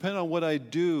Depending on what I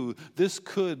do, this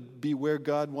could be where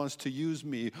God wants to use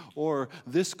me, or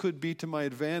this could be to my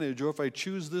advantage, or if I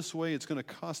choose this way, it's going to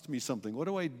cost me something. What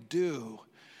do I do?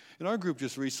 In our group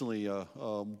just recently,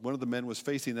 one of the men was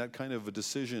facing that kind of a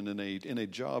decision in a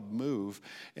job move,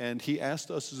 and he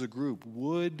asked us as a group,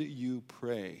 would you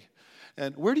pray?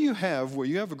 And where you have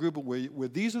a group where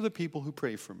these are the people who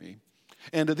pray for me,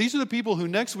 and these are the people who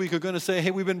next week are going to say, hey,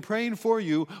 we've been praying for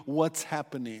you, what's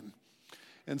happening?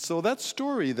 And so that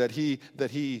story that he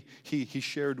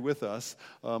shared with us,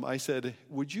 I said,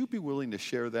 would you be willing to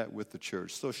share that with the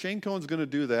church? So Shane Cohn's going to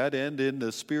do that, and in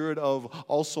the spirit of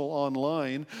also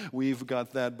online, we've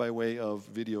got that by way of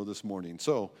video this morning.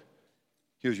 So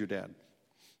here's your dad.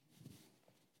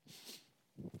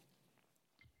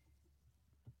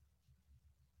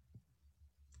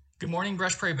 Good morning,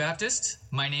 Brush Prairie Baptist.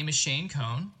 My name is Shane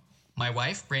Cohn. My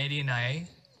wife, Brandy, and I,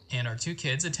 and our 2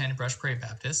 kids attend Brush Prairie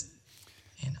Baptist.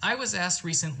 And I was asked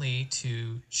recently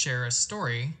to share a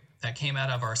story that came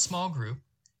out of our small group.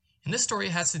 And this story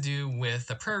has to do with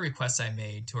a prayer request I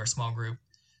made to our small group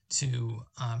to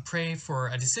pray for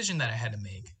a decision that I had to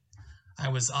make. I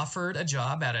was offered a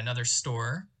job at another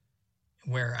store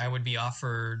where I would be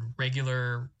offered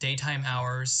regular daytime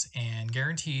hours and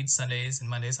guaranteed Sundays and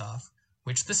Mondays off,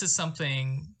 which this is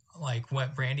something like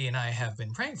what Brandy and I have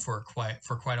been praying for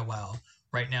quite a while.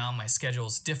 Right now, my schedule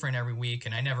is different every week,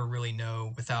 and I never really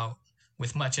know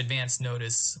with much advance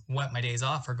notice what my days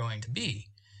off are going to be.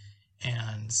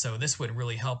 And so this would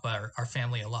really help our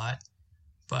family a lot.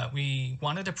 But we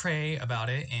wanted to pray about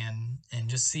it and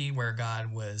just see where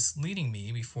God was leading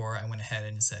me before I went ahead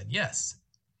and said yes.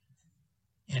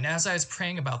 And as I was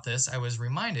praying about this, I was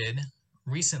reminded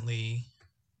recently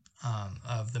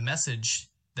of the message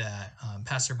that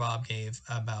Pastor Bob gave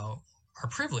about our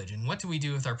privilege and what do we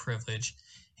do with our privilege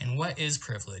and what is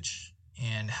privilege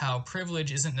and how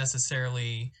privilege isn't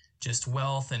necessarily just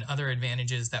wealth and other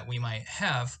advantages that we might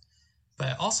have,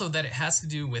 but also that it has to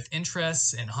do with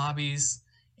interests and hobbies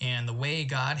and the way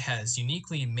God has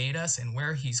uniquely made us and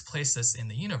where he's placed us in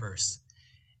the universe.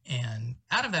 And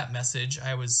out of that message,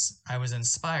 I was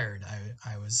inspired.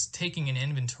 I was taking an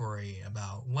inventory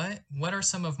about what are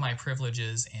some of my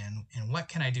privileges and what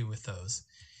can I do with those.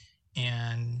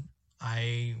 And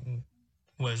I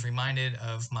was reminded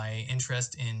of my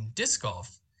interest in disc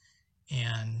golf.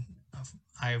 And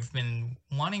I've been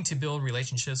wanting to build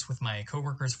relationships with my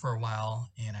coworkers for a while.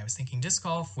 And I was thinking disc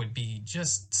golf would be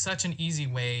just such an easy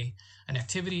way, an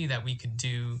activity that we could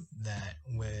do that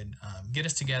would get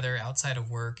us together outside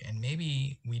of work. And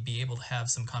maybe we'd be able to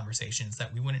have some conversations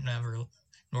that we wouldn't ever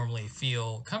normally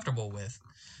feel comfortable with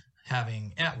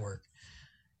having at work.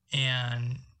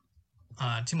 And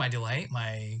to my delight,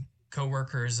 my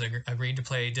coworkers agreed to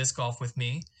play disc golf with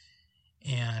me,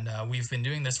 and we've been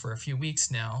doing this for a few weeks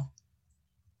now.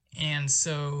 And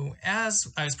so,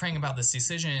 as I was praying about this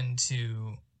decision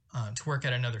to work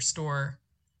at another store,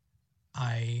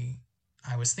 I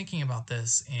was thinking about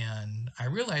this, and I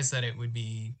realized that it would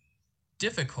be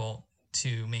difficult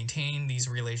to maintain these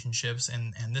relationships,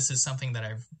 and this is something that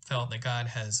I've felt that God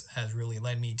has really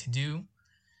led me to do,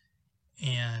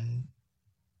 and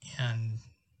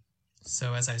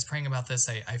so as I was praying about this,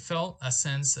 I felt a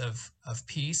sense of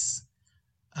peace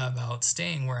about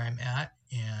staying where I'm at,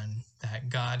 and that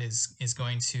God is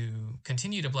going to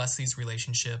continue to bless these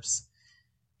relationships,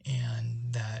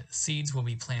 and that seeds will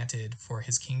be planted for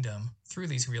his kingdom through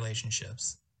these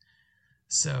relationships.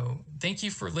 So thank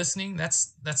you for listening.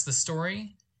 That's the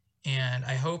story. And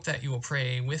I hope that you will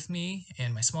pray with me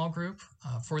and my small group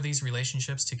for these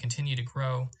relationships to continue to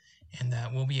grow, and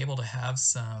that we'll be able to have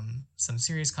some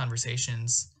serious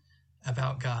conversations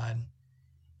about God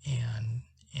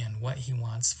and what he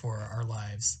wants for our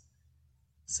lives.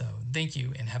 So thank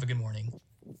you and have a good morning.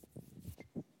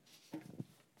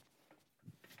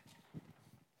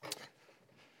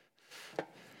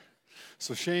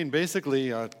 So Shane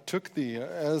basically took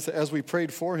as we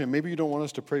prayed for him. Maybe you don't want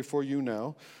us to pray for you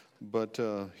now, but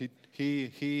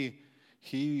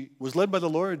he was led by the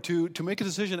Lord to make a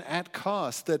decision at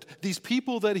cost that these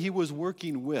people that he was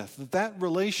working with, that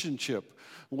relationship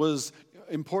was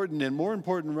important and more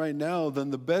important right now than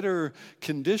the better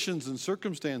conditions and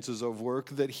circumstances of work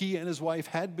that he and his wife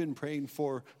had been praying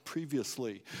for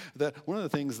previously. That one of the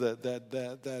things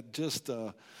that just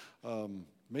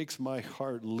makes my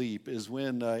heart leap is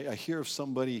when I hear of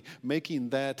somebody making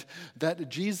that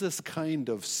Jesus kind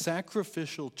of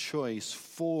sacrificial choice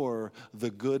for the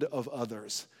good of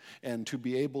others, and to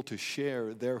be able to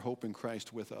share their hope in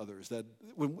Christ with others. That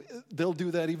when they'll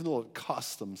do that even though it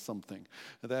costs them something.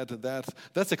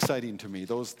 That's exciting to me,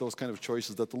 those kind of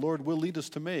choices that the Lord will lead us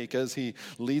to make as he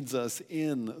leads us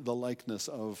in the likeness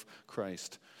of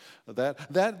Christ.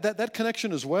 That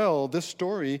connection as well, this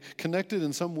story connected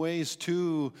in some ways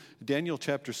to Daniel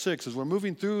chapter 6. As we're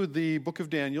moving through the book of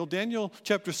Daniel, Daniel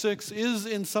chapter 6 is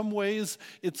in some ways,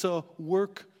 it's a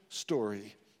work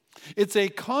story. It's a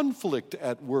conflict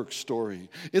at work story.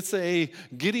 It's a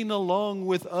getting along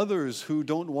with others who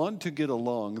don't want to get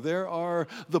along. There are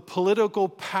the political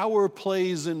power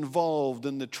plays involved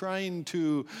and the trying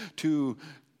to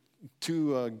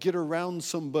get around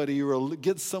somebody or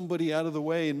get somebody out of the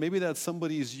way, and maybe that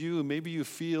somebody's you. Maybe you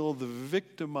feel the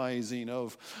victimizing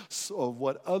of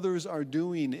what others are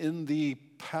doing in the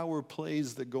power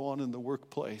plays that go on in the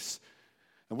workplace.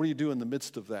 And what do you do in the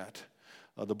midst of that?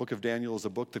 The book of Daniel is a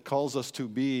book that calls us to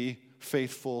be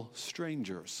faithful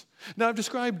strangers. Now, I've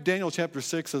described Daniel chapter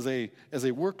 6 as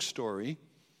a work story.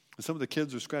 And some of the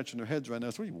kids are scratching their heads right now.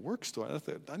 What do you mean, work story?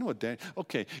 I know what Daniel...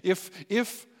 Okay,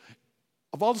 if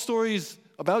of all the stories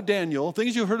about Daniel,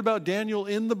 things you heard about Daniel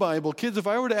in the Bible, kids, if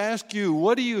I were to ask you,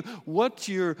 what's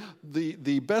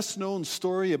the best known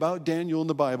story about Daniel in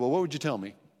the Bible, what would you tell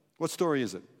me? What story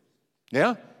is it?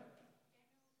 Yeah?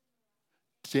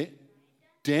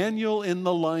 Daniel in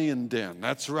the lion den.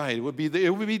 That's right. It would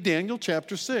be Daniel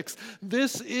chapter 6.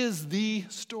 This is the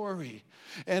story.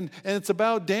 And it's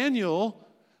about Daniel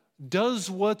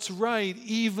does what's right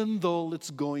even though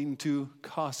it's going to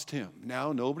cost him.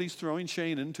 Now, nobody's throwing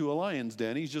Shane into a lion's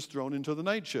den. He's just thrown into the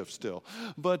night shift still.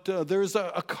 But there's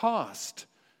a cost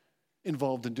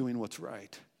involved in doing what's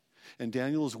right. And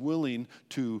Daniel is willing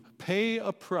to pay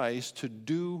a price to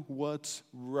do what's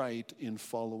right in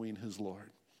following his Lord.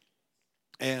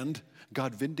 And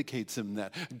God vindicates him in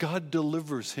that. God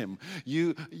delivers him.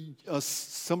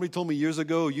 Somebody told me years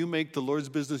ago, you make the Lord's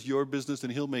business your business,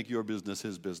 and he'll make your business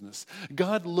his business.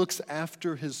 God looks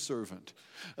after his servant.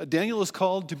 Daniel is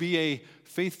called to be a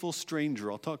faithful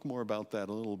stranger. I'll talk more about that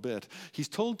a little bit. He's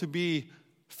told to be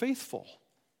faithful.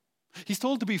 He's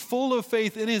told to be full of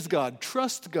faith in his God.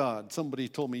 Trust God, somebody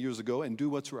told me years ago, and do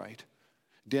what's right.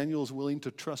 Daniel is willing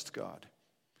to trust God.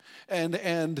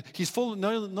 And he's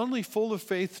not only full of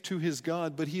faith to his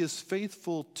God, but he is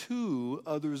faithful to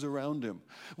others around him.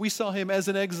 We saw him as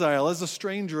an exile, as a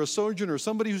stranger, a sojourner,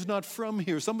 somebody who's not from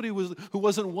here, somebody who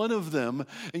wasn't one of them,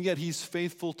 and yet he's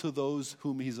faithful to those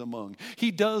whom he's among.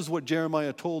 He does what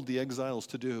Jeremiah told the exiles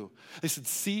to do. They said,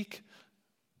 seek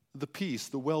the peace,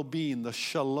 the well-being, the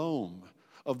shalom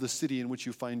of the city in which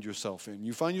you find yourself in.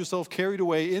 You find yourself carried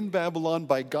away in Babylon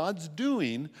by God's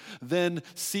doing, then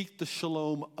seek the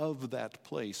shalom of that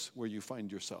place where you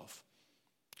find yourself.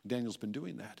 Daniel's been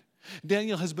doing that.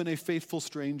 Daniel has been a faithful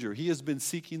stranger. He has been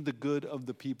seeking the good of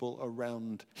the people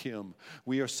around him.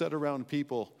 We are set around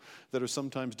people that are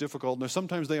sometimes difficult, and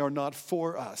sometimes they are not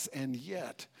for us, and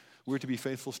yet we're to be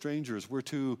faithful strangers. We're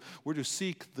to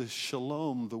seek the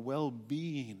shalom, the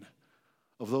well-being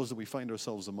of those that we find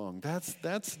ourselves among.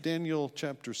 That's Daniel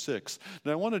chapter 6.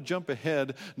 Now I want to jump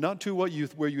ahead, not to where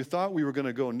you thought we were going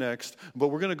to go next, but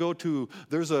we're going to go to,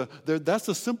 that's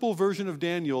a simple version of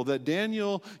Daniel, that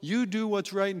Daniel, you do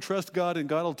what's right and trust God, and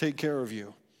God will take care of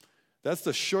you. That's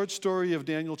the short story of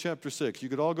Daniel chapter 6. You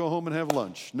could all go home and have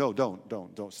lunch. No,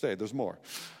 don't stay. There's more.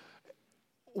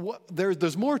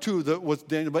 There's more to what's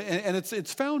Daniel, and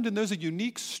it's found in, there's a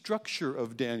unique structure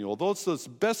of Daniel. Although it's the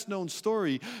best known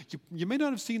story, you may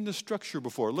not have seen this structure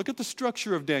before. Look at the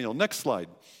structure of Daniel. Next slide.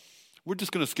 We're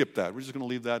just going to skip that. We're just going to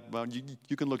leave that.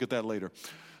 You can look at that later.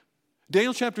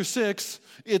 Daniel chapter 6,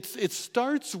 it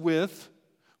starts with,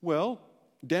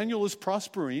 Daniel is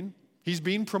prospering. He's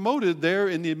being promoted there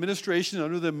in the administration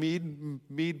under the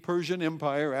Mede-Persian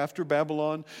Empire after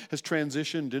Babylon has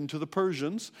transitioned into the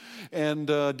Persians. And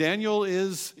Daniel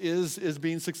is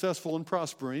being successful and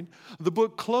prospering. The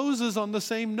book closes on the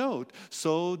same note.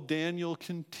 So Daniel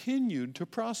continued to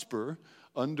prosper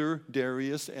under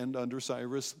Darius and under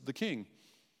Cyrus the king.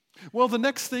 Well, the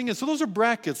next thing is, so those are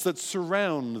brackets that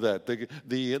surround that,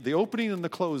 the opening and the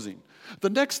closing.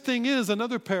 The next thing is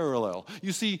another parallel.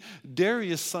 You see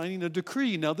Darius signing a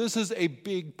decree. Now, this is a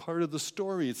big part of the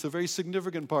story. It's a very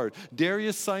significant part.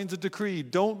 Darius signs a decree.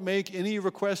 Don't make any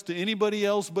request to anybody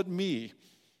else but me.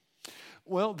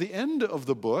 Well, the end of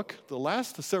the book, the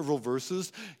last several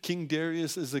verses, King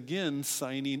Darius is again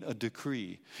signing a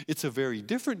decree. It's a very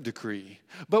different decree,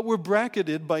 but we're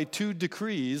bracketed by two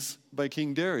decrees by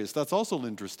King Darius. That's also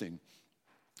interesting.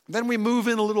 Then we move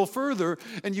in a little further,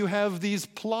 and you have these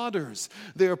plotters.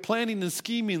 They are planning and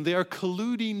scheming. They are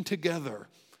colluding together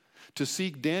to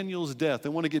seek Daniel's death. They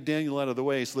want to get Daniel out of the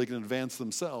way so they can advance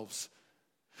themselves.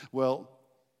 Well,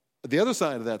 the other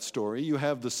side of that story, you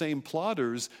have the same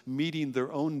plotters meeting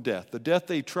their own death. The death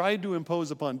they tried to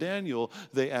impose upon Daniel,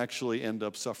 they actually end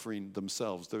up suffering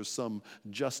themselves. There's some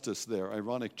justice there,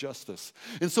 ironic justice.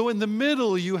 And so in the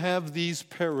middle, you have these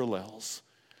parallels.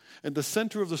 At the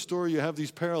center of the story, you have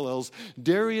these parallels.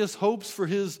 Darius hopes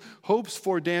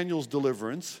for Daniel's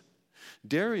deliverance.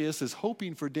 Darius is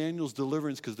hoping for Daniel's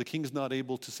deliverance because the king's not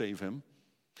able to save him.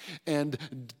 And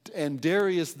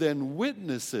Darius then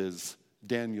witnesses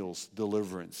Daniel's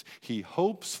deliverance. He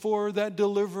hopes for that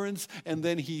deliverance, and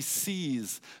then he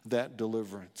sees that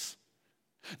deliverance.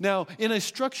 Now, in a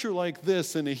structure like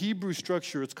this, in a Hebrew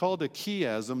structure, it's called a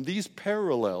chiasm. These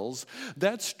parallels,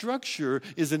 that structure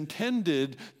is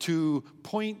intended to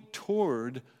point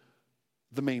toward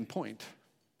the main point.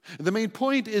 The main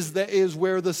point is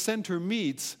where the center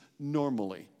meets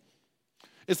normally.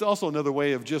 It's also another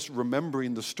way of just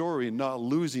remembering the story and not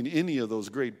losing any of those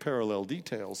great parallel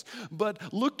details.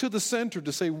 But look to the center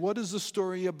to say, what is the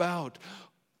story about?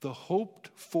 The hoped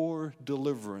for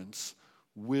deliverance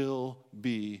will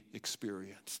be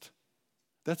experienced.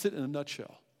 That's it in a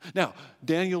nutshell. Now,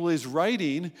 Daniel is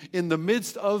writing in the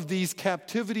midst of these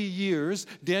captivity years.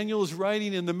 Daniel is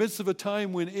writing in the midst of a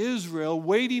time when Israel,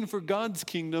 waiting for God's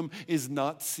kingdom, is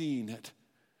not seeing it.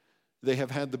 They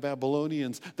have had the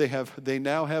Babylonians. They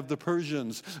now have the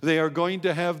Persians. They are going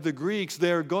to have the Greeks.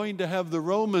 They are going to have the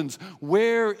Romans.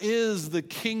 Where is the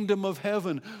kingdom of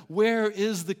heaven? Where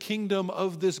is the kingdom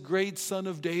of this great son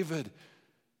of David?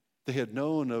 They had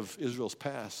known of Israel's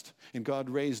past, and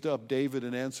God raised up David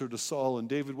in answer to Saul, and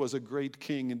David was a great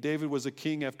king, and David was a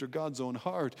king after God's own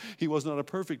heart. He was not a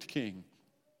perfect king,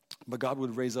 but God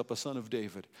would raise up a son of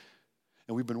David.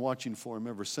 And we've been watching for him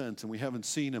ever since, and we haven't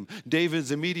seen him.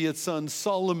 David's immediate son,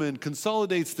 Solomon,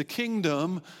 consolidates the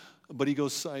kingdom, but he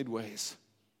goes sideways.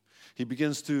 He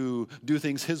begins to do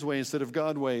things his way instead of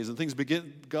God's ways, and things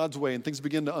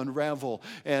begin to unravel.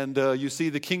 And you see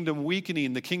the kingdom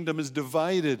weakening. The kingdom is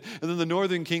divided. And then the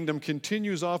northern kingdom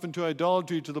continues off into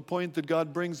idolatry to the point that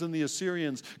God brings in the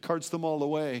Assyrians, carts them all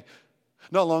away.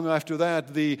 Not long after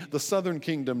that, the southern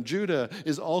kingdom, Judah,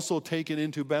 is also taken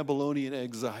into Babylonian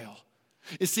exile.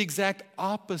 It's the exact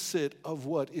opposite of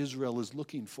what Israel is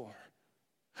looking for.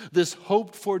 This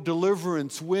hoped for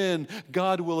deliverance when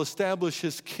God will establish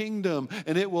his kingdom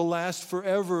and it will last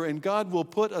forever, and God will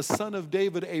put a son of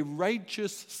David, a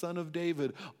righteous son of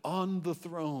David, on the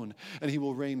throne, and he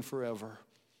will reign forever.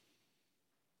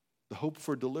 The hope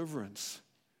for deliverance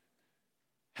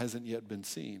hasn't yet been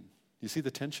seen. You see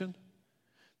the tension?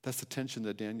 That's the tension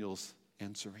that Daniel's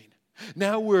answering.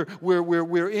 Now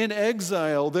we're in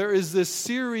exile. There is this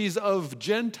series of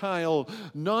Gentile,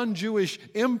 non-Jewish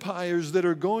empires that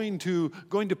are going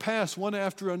to pass one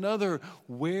after another.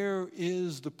 Where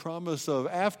is the promise of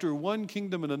after one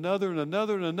kingdom and another and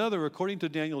another and another? According to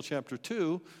Daniel chapter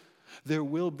 2, there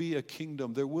will be a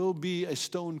kingdom. There will be a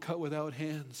stone cut without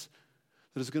hands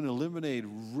that is going to eliminate,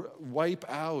 wipe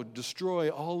out, destroy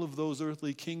all of those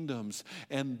earthly kingdoms.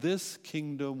 And this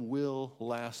kingdom will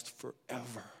last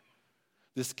forever.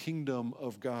 This kingdom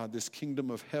of God, this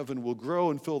kingdom of heaven will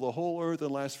grow and fill the whole earth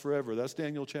and last forever. That's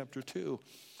Daniel chapter 2.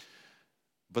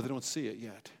 But they don't see it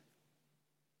yet.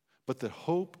 But the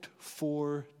hoped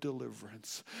for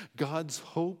deliverance, God's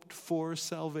hoped for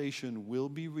salvation will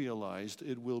be realized.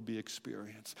 It will be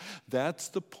experienced. That's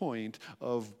the point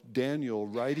of Daniel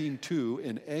writing to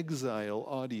an exile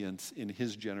audience in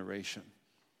his generation.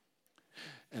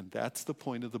 And that's the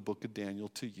point of the book of Daniel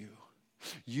to you.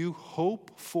 You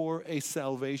hope for a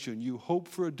salvation. You hope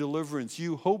for a deliverance.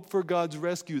 You hope for God's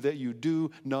rescue that you do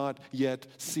not yet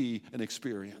see and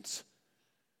experience.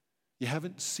 You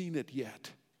haven't seen it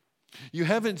yet. You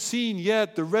haven't seen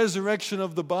yet the resurrection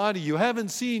of the body. You haven't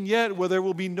seen yet where there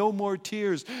will be no more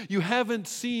tears. You haven't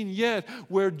seen yet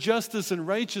where justice and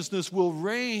righteousness will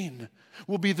reign,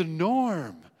 will be the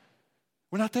norm.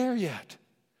 We're not there yet.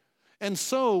 And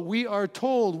so we are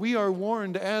told, we are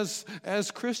warned as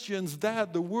Christians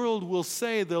that the world will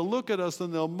say, they'll look at us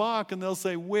and they'll mock and they'll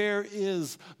say, where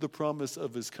is the promise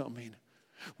of his coming?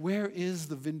 Where is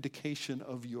the vindication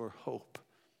of your hope?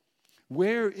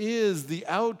 Where is the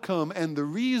outcome and the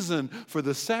reason for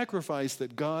the sacrifice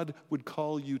that God would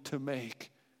call you to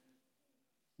make?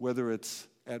 Whether it's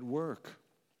at work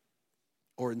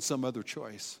or in some other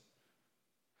choice.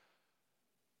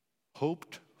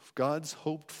 God's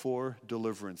hoped for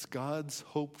deliverance, God's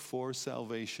hoped for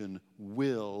salvation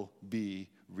will be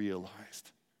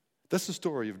realized. That's the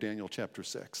story of Daniel chapter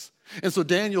 6. And so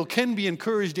Daniel can be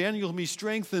encouraged, Daniel can be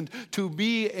strengthened to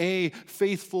be a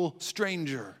faithful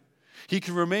stranger. He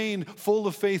can remain full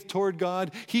of faith toward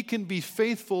God. He can be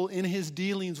faithful in his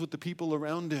dealings with the people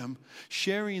around him,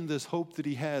 sharing this hope that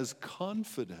he has,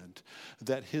 confident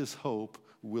that his hope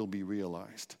will be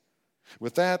realized.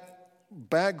 With that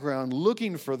background,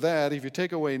 looking for that, if you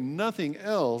take away nothing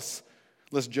else,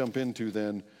 let's jump into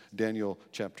then Daniel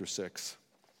chapter 6.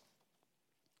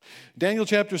 Daniel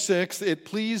chapter 6, it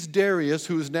pleased Darius,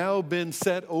 who's now been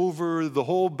set over the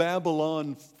whole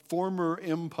Babylon former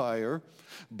empire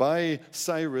by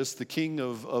Cyrus, the king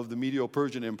of the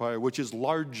Medo-Persian Empire, which is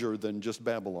larger than just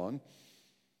Babylon.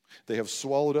 They have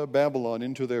swallowed up Babylon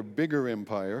into their bigger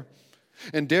empire.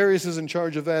 And Darius is in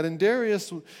charge of that. And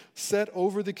Darius set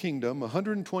over the kingdom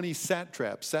 120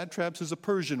 satraps. Satraps is a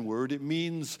Persian word. It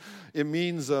means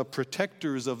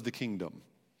protectors of the kingdom.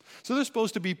 So they're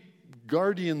supposed to be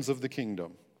guardians of the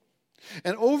kingdom.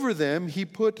 And over them he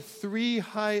put 3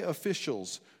 high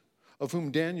officials, of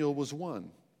whom Daniel was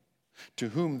one, to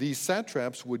whom these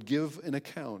satraps would give an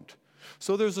account.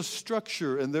 So there's a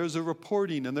structure, and there's a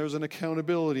reporting, and there's an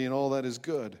accountability, and all that is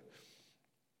good.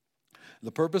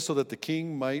 The purpose so that the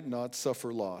king might not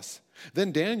suffer loss.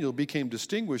 Then Daniel became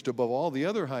distinguished above all the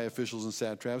other high officials and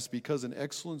satraps because an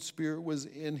excellent spirit was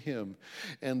in him,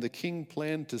 and the king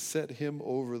planned to set him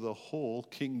over the whole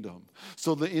kingdom.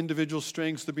 So the individual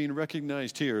strengths are being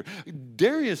recognized here.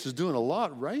 Darius is doing a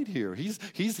lot right here. He's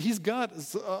got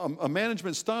a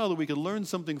management style that we could learn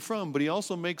something from, but he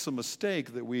also makes a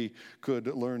mistake that we could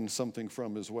learn something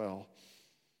from as well.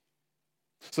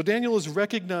 So Daniel is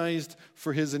recognized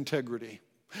for his integrity.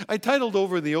 I titled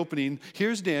over the opening,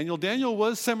 here's Daniel. Daniel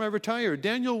was semi-retired.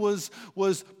 Daniel was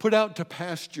put out to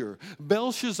pasture.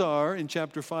 Belshazzar in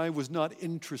chapter 5 was not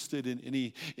interested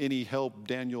in any help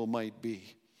Daniel might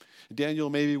be.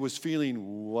 Daniel maybe was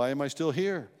feeling, why am I still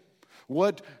here?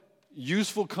 What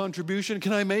useful contribution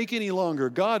can I make any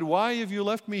longer? God, why have you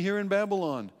left me here in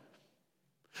Babylon?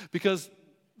 Because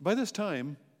by this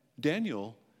time,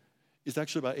 Daniel is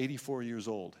actually about 84 years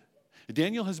old.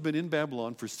 Daniel has been in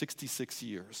Babylon for 66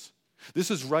 years. This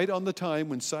is right on the time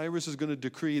when Cyrus is going to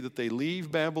decree that they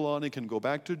leave Babylon and can go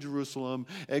back to Jerusalem.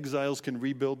 Exiles can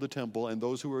rebuild the temple, and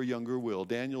those who are younger will.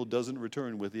 Daniel doesn't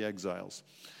return with the exiles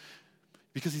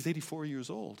because he's 84 years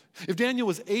old. If Daniel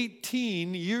was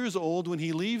 18 years old when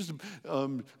he leaves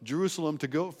Jerusalem to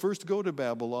go to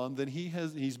Babylon, then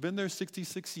he's been there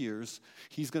 66 years.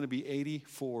 He's going to be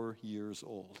 84 years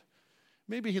old.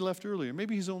 Maybe he left earlier.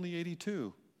 Maybe he's only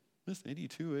 82. Listen,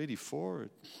 82, 84.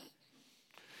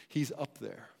 He's up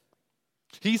there.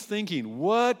 He's thinking,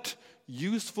 what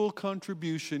useful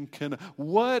contribution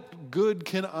what good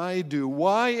can I do?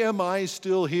 Why am I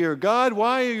still here? God,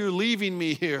 why are you leaving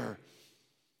me here?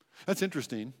 That's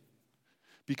interesting,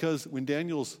 because when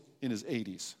Daniel's in his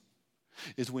 80s,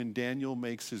 is when Daniel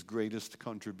makes his greatest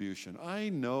contribution. I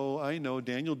know,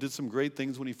 Daniel did some great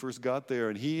things when he first got there,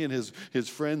 and he and his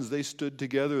friends, they stood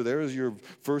together. There's your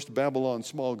first Babylon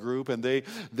small group, and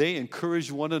they encouraged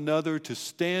one another to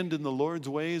stand in the Lord's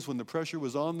ways when the pressure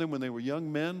was on them, when they were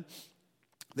young men.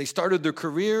 They started their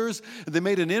careers, and they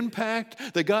made an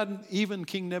impact. They got even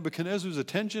King Nebuchadnezzar's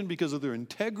attention because of their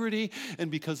integrity and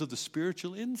because of the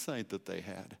spiritual insight that they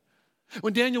had.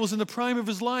 When Daniel was in the prime of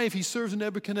his life, he served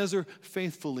Nebuchadnezzar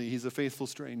faithfully. He's a faithful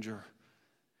stranger.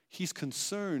 He's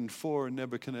concerned for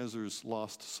Nebuchadnezzar's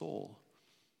lost soul.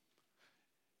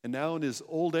 And now in his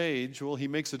old age, well, he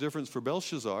makes a difference for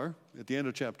Belshazzar at the end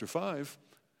of chapter 5,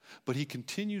 but he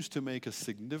continues to make a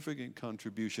significant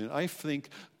contribution. I think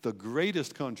the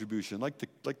greatest contribution, like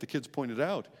the kids pointed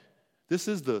out, this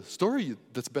is the story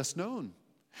that's best known.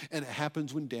 And it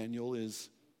happens when Daniel is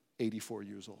 84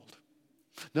 years old.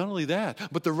 Not only that,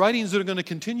 but the writings that are going to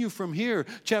continue from here,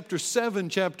 chapter 7,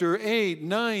 chapter 8,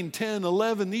 9, 10,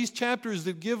 11, these chapters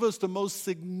that give us the most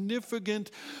significant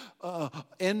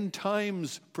end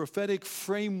times prophetic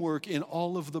framework in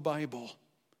all of the Bible.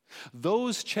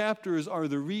 Those chapters are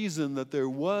the reason that there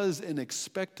was an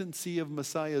expectancy of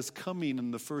Messiah's coming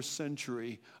in the first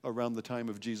century around the time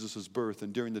of Jesus' birth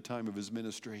and during the time of his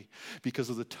ministry, because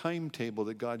of the timetable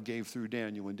that God gave through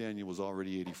Daniel when Daniel was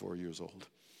already 84 years old.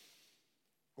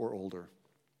 Or older.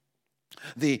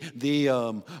 The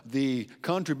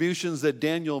contributions that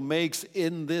Daniel makes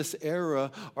in this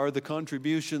era are the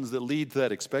contributions that lead to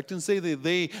that expectancy.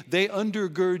 They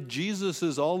undergird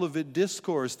Jesus' Olivet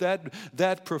discourse,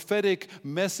 that prophetic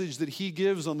message that he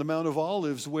gives on the Mount of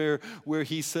Olives, where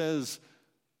he says,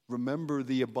 remember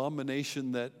the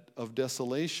abomination of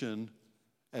desolation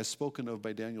as spoken of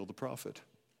by Daniel the prophet.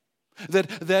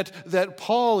 That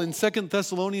Paul in 2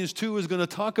 Thessalonians 2 is going to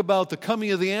talk about the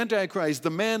coming of the Antichrist. The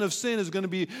man of sin is going to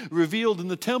be revealed in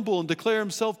the temple and declare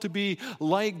himself to be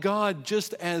like God,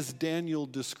 just as Daniel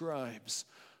describes.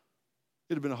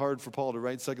 It would have been hard for Paul to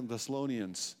write 2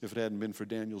 Thessalonians if it hadn't been for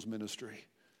Daniel's ministry.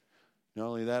 Not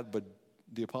only that, but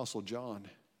the Apostle John,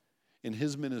 in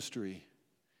his ministry,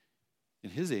 in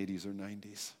his 80s or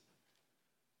 90s,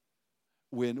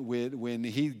 when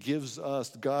he gives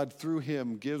us, God through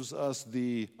him gives us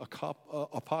the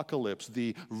apocalypse,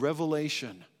 the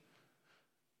revelation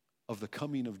of the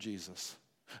coming of Jesus,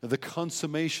 the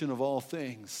consummation of all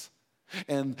things.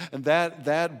 And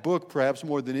that book, perhaps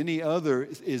more than any other,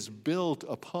 is built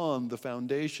upon the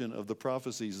foundation of the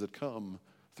prophecies that come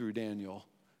through Daniel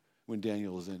when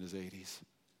Daniel is in his 80s.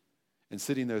 And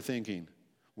sitting there thinking,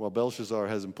 well, Belshazzar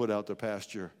hasn't put out the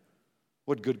pasture.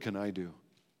 What good can I do?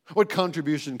 What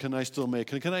contribution can I still make?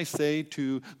 Can I say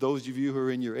to those of you who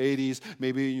are in your 80s,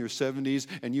 maybe in your 70s,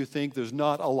 and you think there's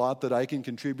not a lot that I can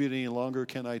contribute any longer,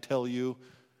 can I tell you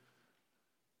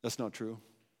that's not true?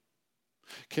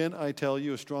 Can I tell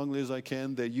you as strongly as I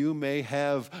can that you may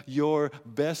have your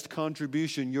best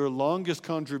contribution, your longest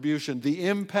contribution, the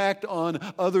impact on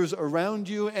others around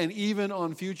you and even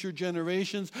on future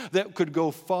generations that could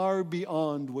go far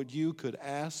beyond what you could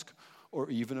ask or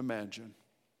even imagine?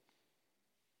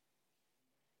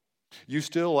 You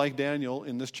still, like Daniel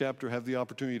in this chapter, have the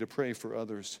opportunity to pray for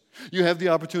others. You have the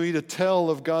opportunity to tell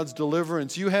of God's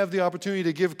deliverance. You have the opportunity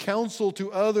to give counsel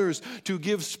to others, to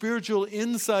give spiritual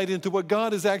insight into what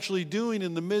God is actually doing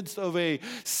in the midst of a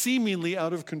seemingly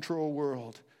out of control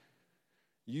world.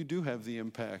 You do have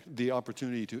the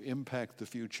opportunity to impact the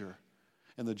future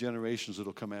and the generations that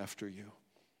will come after you.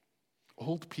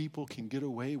 Old people can get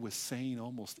away with saying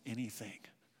almost anything.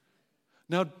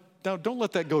 Now don't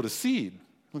let that go to seed.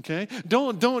 Okay?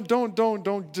 Don't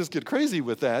just get crazy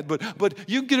with that. But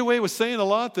you can get away with saying a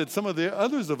lot that some of the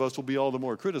others of us will be all the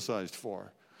more criticized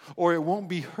for. Or it won't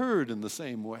be heard in the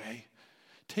same way.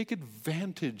 Take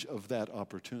advantage of that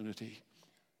opportunity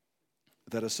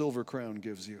that a silver crown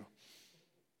gives you.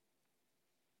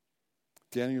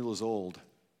 Daniel is old,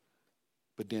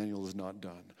 but Daniel is not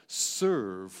done.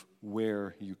 Serve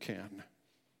where you can.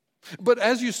 But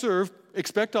as you serve,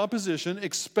 expect opposition,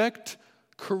 expect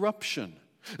corruption.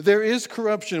 There is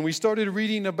corruption. We started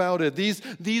reading about it. These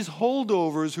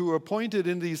holdovers who are appointed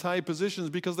in these high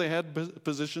positions because they had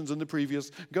positions in the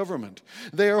previous government.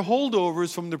 They are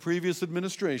holdovers from the previous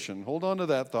administration. Hold on to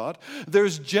that thought.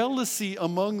 There's jealousy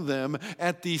among them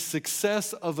at the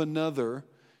success of another,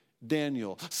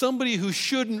 Daniel. Somebody who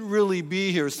shouldn't really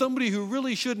be here. Somebody who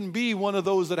really shouldn't be one of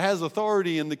those that has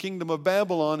authority in the kingdom of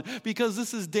Babylon, because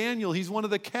this is Daniel. He's one of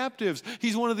the captives.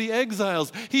 He's one of the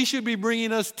exiles. He should be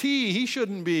bringing us tea. He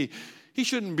shouldn't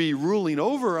be ruling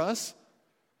over us.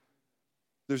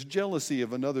 There's jealousy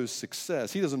of another's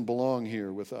success. He doesn't belong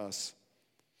here with us.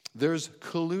 There's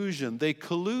collusion. They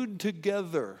collude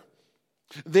together.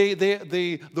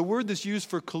 The word that's used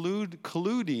for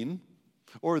colluding,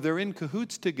 or they're in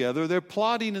cahoots together, they're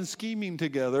plotting and scheming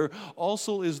together,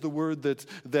 also is the word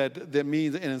that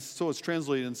means, and so it's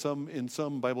translated in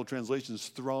some Bible translations,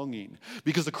 thronging,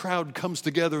 because the crowd comes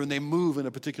together and they move in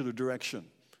a particular direction.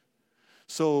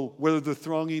 So whether they're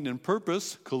thronging in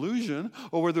purpose, collusion,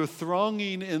 or whether they're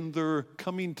thronging in their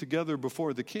coming together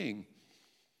before the king,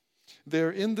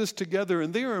 they're in this together,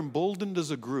 and they are emboldened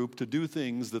as a group to do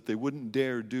things that they wouldn't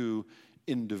dare do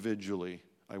individually,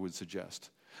 I would suggest.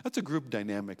 That's a group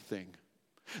dynamic thing.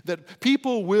 That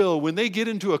people will, when they get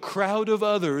into a crowd of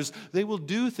others, they will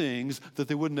do things that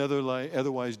they wouldn't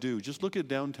otherwise do. Just look at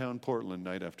downtown Portland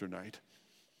night after night.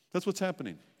 That's what's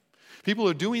happening. People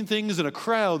are doing things in a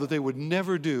crowd that they would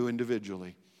never do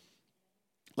individually.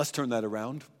 Let's turn that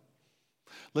around.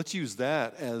 Let's use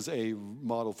that as a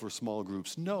model for small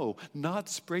groups. No, not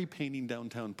spray painting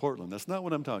downtown Portland. That's not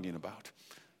what I'm talking about.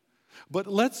 But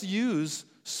let's use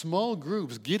small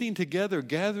groups getting together,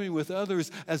 gathering with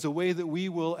others as a way that we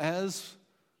will, as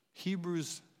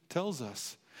Hebrews tells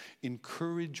us,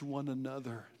 encourage one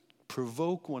another,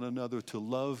 provoke one another to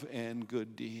love and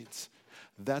good deeds.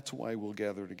 That's why we'll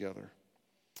gather together.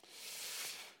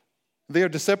 They are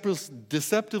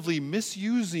deceptively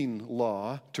misusing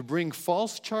law to bring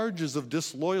false charges of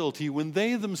disloyalty when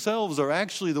they themselves are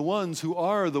actually the ones who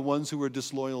are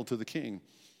disloyal to the king.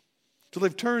 So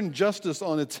they've turned justice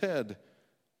on its head.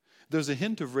 There's a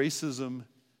hint of racism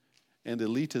and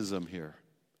elitism here.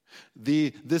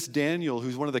 This Daniel,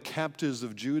 who's one of the captives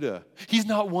of Judah, he's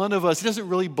not one of us. He doesn't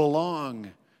really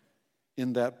belong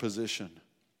in that position.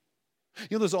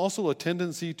 You know, there's also a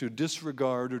tendency to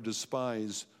disregard or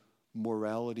despise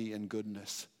morality and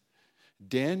goodness.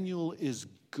 Daniel is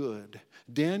good.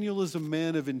 Daniel is a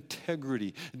man of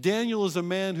integrity. Daniel is a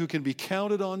man who can be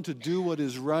counted on to do what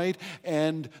is right,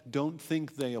 and don't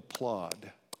think they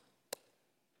applaud.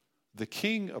 The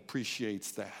king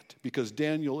appreciates that because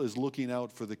Daniel is looking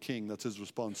out for the king. That's his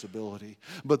responsibility.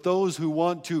 But those who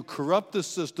want to corrupt the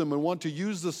system and want to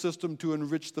use the system to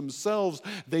enrich themselves,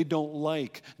 they don't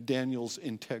like Daniel's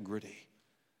integrity.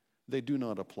 They do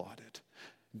not applaud it.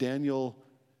 Daniel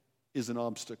is an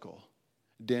obstacle.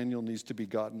 Daniel needs to be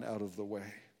gotten out of the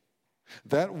way.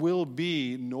 That will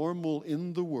be normal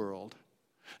in the world,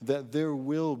 that there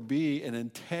will be an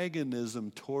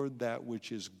antagonism toward that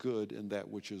which is good and that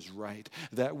which is right,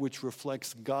 that which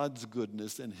reflects God's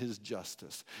goodness and his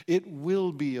justice. It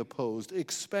will be opposed.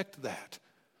 Expect that.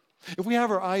 If we have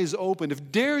our eyes open,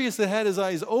 if Darius had had his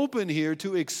eyes open here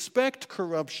to expect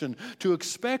corruption, to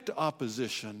expect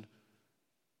opposition,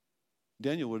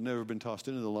 Daniel would have never been tossed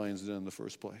into the lion's den in the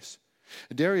first place.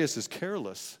 Darius is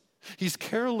careless. He's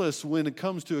careless when it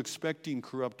comes to expecting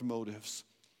corrupt motives.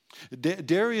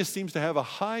 Darius seems to have a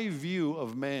high view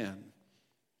of man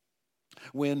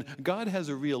when God has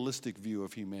a realistic view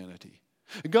of humanity.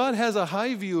 God has a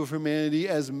high view of humanity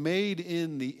as made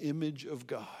in the image of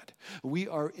God. We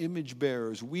are image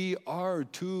bearers. We are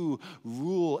to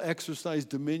rule, exercise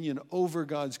dominion over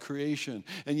God's creation.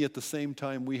 And yet at the same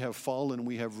time, we have fallen,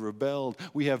 we have rebelled,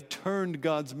 we have turned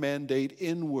God's mandate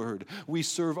inward. We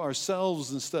serve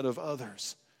ourselves instead of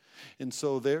others. And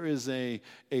so there is a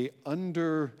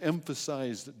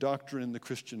underemphasized doctrine in the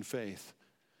Christian faith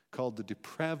called the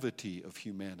depravity of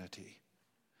humanity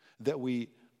that we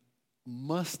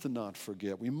must not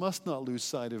forget, we must not lose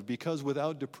sight of, because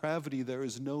without depravity there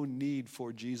is no need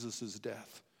for Jesus'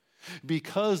 death.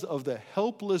 Because of the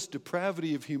helpless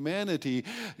depravity of humanity,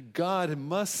 God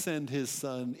must send his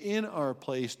Son in our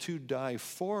place to die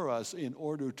for us in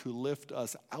order to lift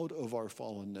us out of our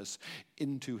fallenness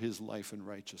into his life and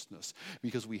righteousness.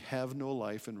 Because we have no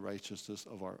life and righteousness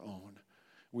of our own.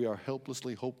 We are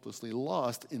helplessly, hopelessly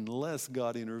lost unless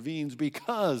God intervenes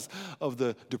because of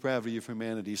the depravity of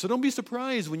humanity. So don't be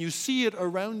surprised when you see it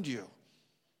around you.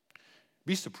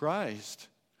 Be surprised,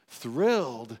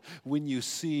 thrilled when you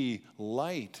see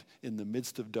light in the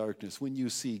midst of darkness, when you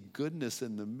see goodness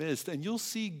in the midst. And you'll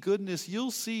see goodness,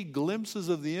 you'll see glimpses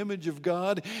of the image of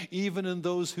God even in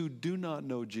those who do not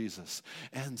know Jesus.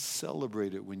 And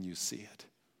celebrate it when you see it.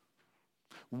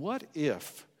 What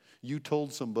if you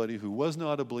told somebody who was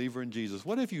not a believer in Jesus,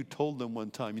 what if you told them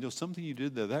one time, something you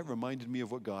did there, that reminded me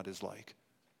of what God is like?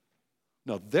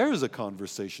 Now, there's a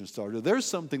conversation starter. There's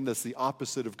something that's the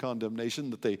opposite of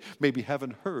condemnation that they maybe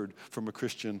haven't heard from a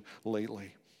Christian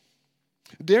lately.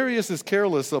 Darius is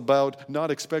careless about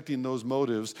not expecting those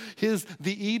motives.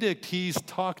 The edict he's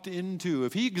talked into,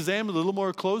 if he examined a little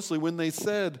more closely when they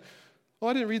said,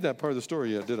 I didn't read that part of the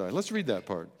story yet, did I? Let's read that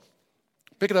part.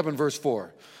 Pick it up in verse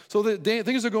 4. So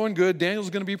things are going good. Daniel's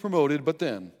going to be promoted, but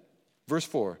then, verse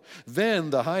 4,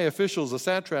 then the high officials, the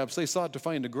satraps, they sought to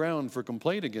find a ground for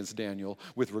complaint against Daniel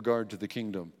with regard to the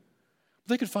kingdom.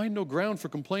 They could find no ground for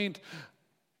complaint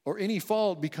or any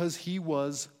fault because he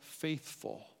was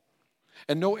faithful.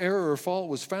 And no error or fault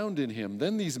was found in him.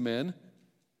 Then these men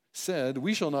said,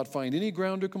 we shall not find any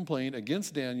ground to complain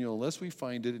against Daniel unless we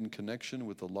find it in connection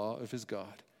with the law of his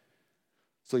God.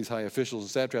 So these high officials and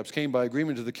satraps came by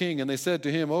agreement to the king, and they said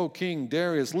to him, O King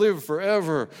Darius, live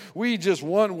forever. We just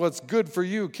want what's good for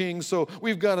you, king, so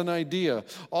we've got an idea.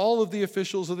 All of the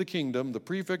officials of the kingdom, the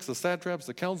prefects, the satraps,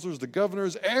 the counselors, the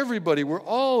governors, everybody were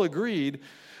all agreed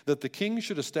that the king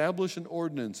should establish an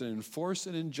ordinance and enforce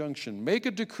an injunction, make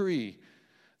a decree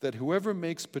that whoever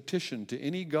makes petition to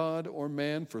any god or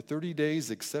man for 30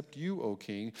 days except you, O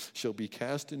king, shall be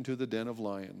cast into the den of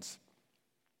lions.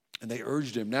 And they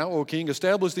urged him, now, O king,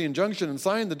 establish the injunction and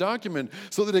sign the document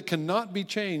so that it cannot be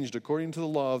changed according to the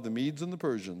law of the Medes and the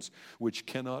Persians, which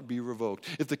cannot be revoked.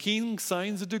 If the king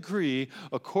signs a decree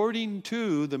according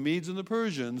to the Medes and the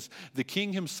Persians, the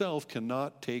king himself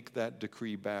cannot take that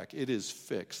decree back. It is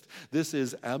fixed. This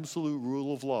is absolute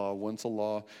rule of law once a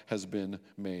law has been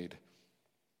made.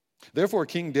 Therefore,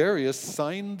 King Darius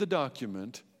signed the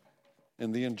document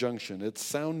and the injunction. It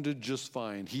sounded just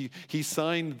fine. He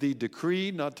signed the decree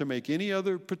not to make any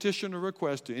other petition or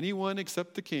request to anyone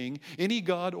except the king, any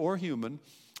god or human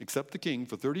except the king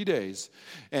for 30 days.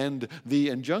 And the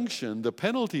injunction, the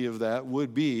penalty of that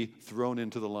would be thrown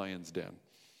into the lion's den.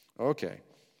 Okay.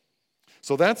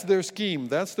 So that's their scheme.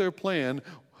 That's their plan.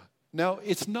 Now,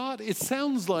 it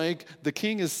sounds like the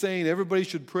king is saying everybody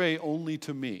should pray only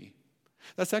to me.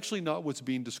 That's actually not what's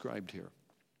being described here.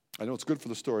 I know it's good for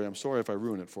the story. I'm sorry if I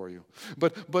ruin it for you.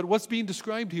 But what's being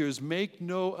described here is make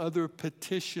no other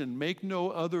petition, make no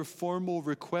other formal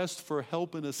request for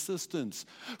help and assistance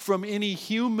from any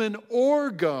human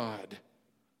or God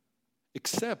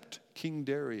except King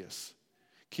Darius.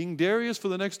 King Darius for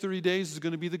the next 30 days is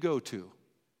going to be the go-to.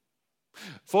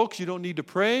 Folks, you don't need to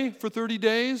pray for 30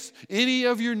 days. Any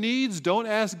of your needs, don't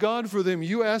ask God for them.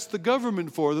 You ask the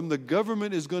government for them. The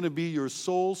government is going to be your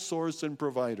sole source and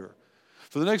provider.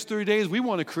 For the next 30 days, we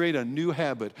want to create a new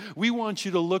habit. We want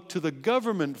you to look to the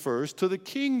government first, to the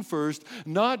king first,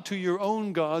 not to your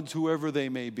own gods, whoever they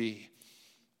may be.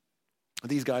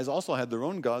 These guys also had their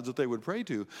own gods that they would pray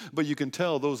to, but you can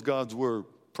tell those gods were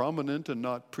prominent and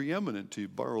not preeminent, to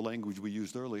borrow language we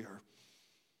used earlier.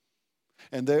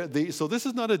 And so this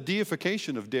is not a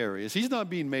deification of Darius. He's not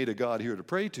being made a god here to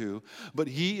pray to, but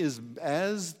he is,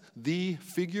 as the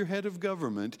figurehead of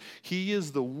government, he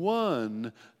is the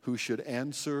one who should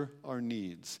answer our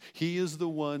needs. He is the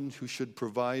one who should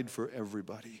provide for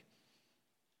everybody.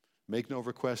 Make no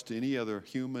request to any other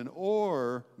human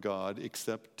or God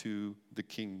except to the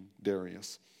King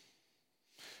Darius.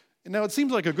 Now, it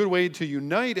seems like a good way to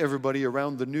unite everybody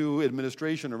around the new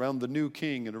administration, around the new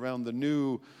king, and around the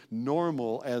new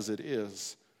normal as it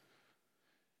is.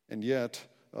 And yet,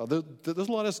 there's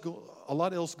a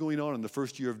lot else going on in the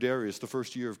first year of Darius, the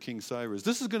first year of King Cyrus.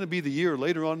 This is going to be the year,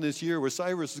 later on this year, where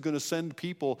Cyrus is going to send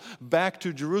people back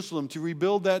to Jerusalem to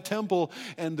rebuild that temple.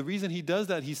 And the reason he does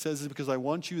that, he says, is because I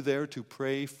want you there to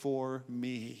pray for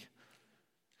me.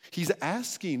 He's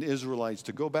asking Israelites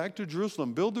to go back to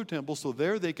Jerusalem, build their temple, so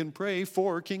there they can pray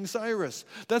for King Cyrus.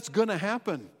 That's going to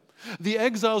happen. The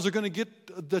exiles are going to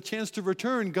get the chance to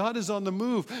return. God is on the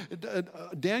move.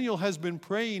 Daniel has been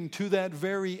praying to that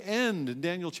very end in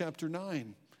Daniel chapter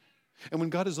 9. And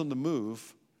when God is on the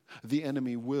move, the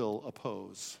enemy will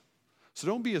oppose. So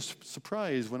don't be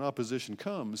surprised when opposition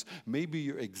comes. Maybe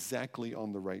you're exactly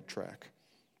on the right track.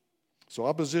 So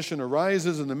opposition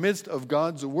arises in the midst of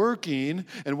God's working,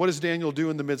 and what does Daniel do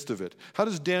in the midst of it? How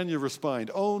does Daniel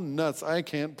respond? Oh, nuts, I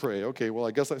can't pray. Okay, well,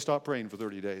 I guess I stopped praying for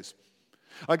 30 days.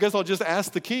 I guess I'll just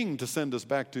ask the king to send us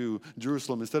back to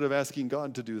Jerusalem instead of asking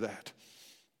God to do that.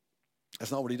 That's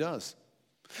not what he does.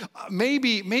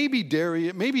 Maybe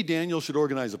Daniel should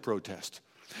organize a protest.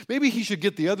 Maybe he should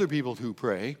get the other people who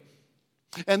pray,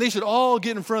 and they should all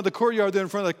get in front of the courtyard there in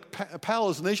front of the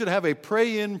palace, and they should have a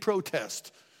pray-in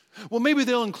protest. Well, maybe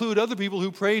they'll include other people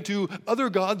who pray to other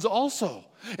gods also.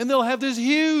 And they'll have this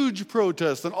huge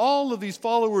protest, and all of these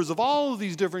followers of all of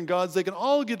these different gods, they can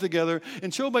all get together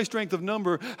and show by strength of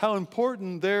number how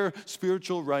important their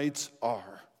spiritual rights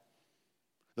are.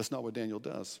 That's not what Daniel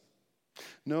does.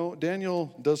 No,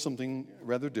 Daniel does something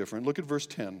rather different. Look at verse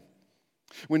 10.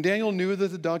 When Daniel knew that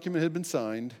the document had been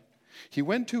signed, he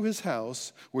went to his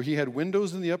house where he had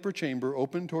windows in the upper chamber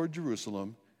open toward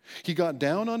Jerusalem. He got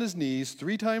down on his knees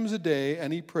 3 times a day,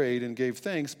 and he prayed and gave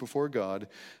thanks before God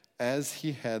as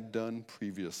he had done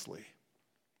previously.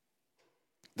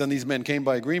 Then these men came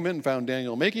by agreement and found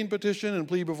Daniel making petition and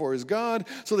plea before his God.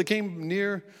 So they came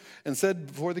near and said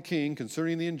before the king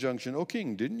concerning the injunction, O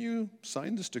king, didn't you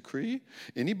sign this decree?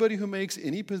 Anybody who makes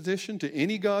any petition to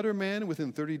any god or man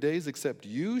within 30 days except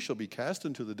you shall be cast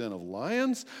into the den of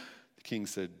lions. The king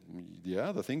said,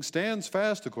 yeah, the thing stands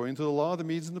fast according to the law of the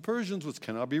Medes and the Persians, which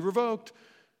cannot be revoked.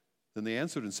 Then they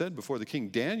answered and said before the king,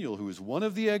 Daniel, who is one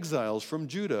of the exiles from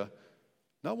Judah,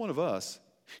 not one of us,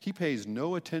 he pays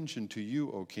no attention to you,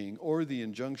 O king, or the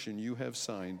injunction you have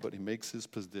signed, but he makes his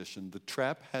position. The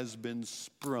trap has been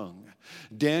sprung.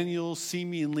 Daniel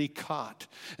seemingly caught,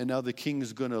 and now the king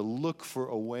is going to look for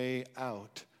a way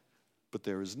out, but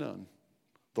there is none.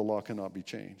 The law cannot be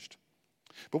changed.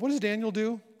 But what does Daniel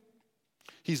do?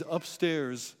 He's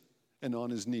upstairs and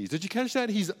on his knees. Did you catch that?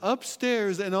 He's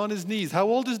upstairs and on his knees. How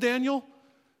old is Daniel?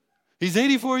 He's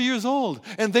 84 years old,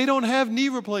 and they don't have knee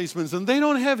replacements, and they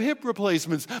don't have hip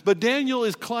replacements, but Daniel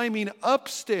is climbing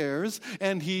upstairs,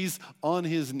 and he's on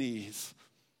his knees.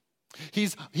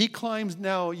 He climbs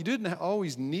now. You didn't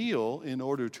always kneel in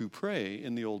order to pray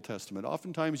in the Old Testament.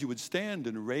 Oftentimes you would stand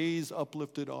and raise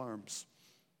uplifted arms.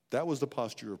 That was the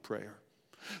posture of prayer.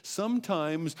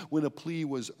 Sometimes when a plea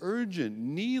was urgent,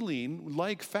 kneeling,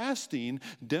 like fasting,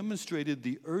 demonstrated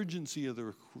the urgency of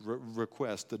the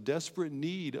request, the desperate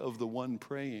need of the one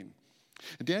praying.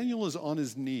 Daniel is on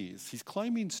his knees. He's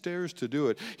climbing stairs to do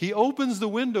it. He opens the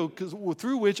window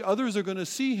through which others are going to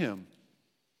see him.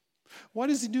 Why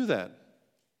does he do that?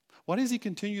 Why does he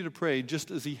continue to pray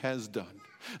just as he has done?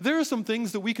 There are some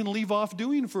things that we can leave off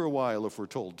doing for a while if we're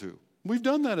told to. We've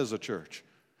done that as a church.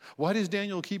 Why does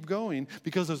Daniel keep going?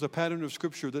 Because there's a pattern of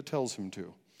Scripture that tells him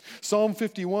to. Psalm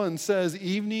 51 says,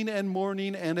 evening and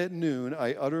morning and at noon,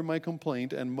 I utter my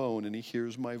complaint and moan, and he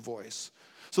hears my voice.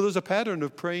 So there's a pattern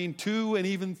of praying 2 and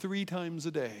even 3 times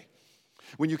a day.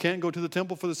 When you can't go to the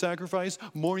temple for the sacrifice,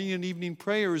 morning and evening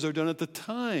prayers are done at the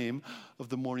time of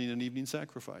the morning and evening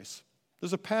sacrifice.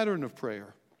 There's a pattern of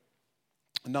prayer.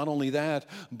 Not only that,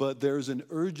 but there's an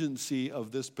urgency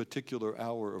of this particular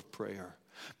hour of prayer.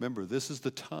 Remember, this is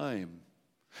the time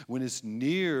when it's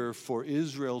near for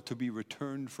Israel to be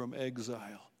returned from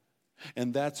exile.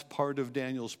 And that's part of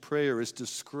Daniel's prayer. It's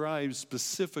described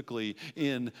specifically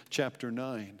in chapter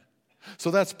 9.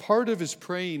 So that's part of his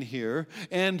praying here.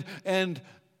 And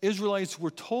Israelites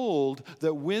were told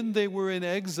that when they were in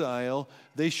exile,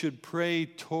 they should pray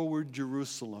toward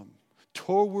Jerusalem,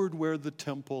 toward where the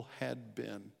temple had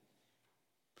been.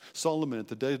 Solomon, at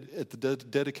the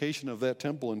dedication of that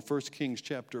temple in 1 Kings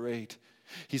chapter 8,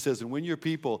 he says, and when your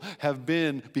people have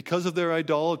been, because of their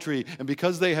idolatry, and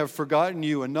because they have forgotten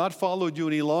you and not followed you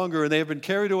any longer, and they have been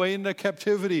carried away into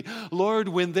captivity, Lord,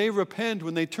 when they repent,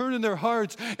 when they turn in their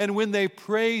hearts, and when they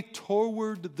pray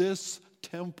toward this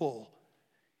temple,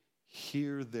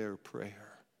 hear their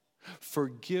prayer,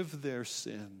 forgive their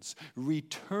sins,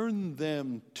 return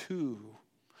them to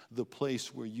the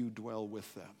place where you dwell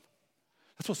with them.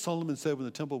 That's what Solomon said when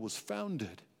the temple was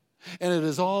founded. And it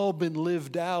has all been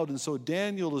lived out. And so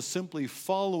Daniel is simply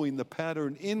following the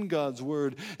pattern in God's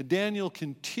word. Daniel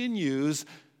continues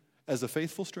as a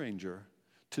faithful stranger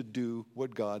to do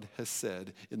what God has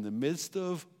said in the midst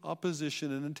of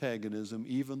opposition and antagonism,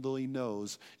 even though he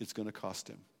knows it's going to cost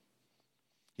him.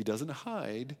 He doesn't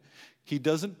hide. He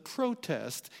doesn't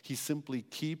protest. He simply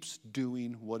keeps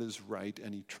doing what is right,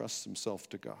 and he trusts himself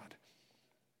to God.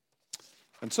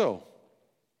 And so,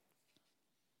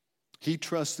 he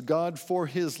trusts God for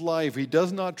his life. He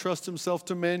does not trust himself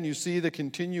to men. You see the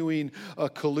continuing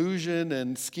collusion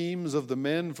and schemes of the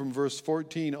men from verse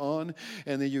 14 on.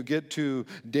 And then you get to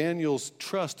Daniel's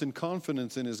trust and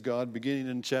confidence in his God beginning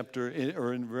in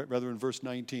in verse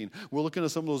 19. We're looking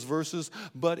at some of those verses,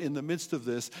 but in the midst of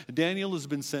this, Daniel has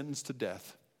been sentenced to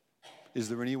death. Is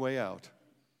there any way out?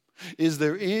 Is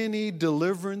there any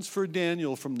deliverance for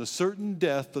Daniel from the certain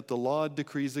death that the law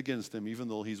decrees against him, even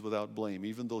though he's without blame,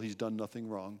 even though he's done nothing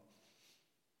wrong?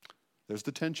 There's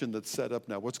the tension that's set up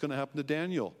now. What's going to happen to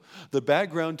Daniel? The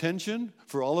background tension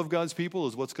for all of God's people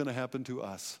is what's going to happen to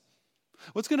us.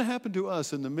 What's going to happen to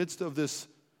us in the midst of this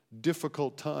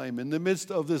difficult time, in the midst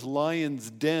of this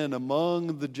lion's den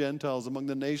among the Gentiles, among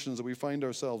the nations that we find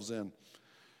ourselves in?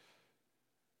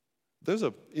 There's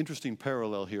an interesting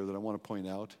parallel here that I want to point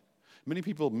out. Many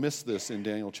people miss this in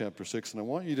Daniel chapter 6, and I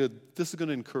want you to, this is going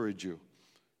to encourage you.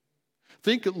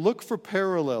 Look for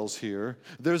parallels here.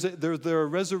 There are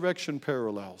resurrection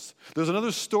parallels. There's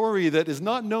another story that is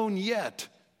not known yet,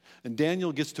 and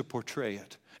Daniel gets to portray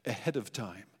it ahead of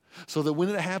time, so that when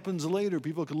it happens later,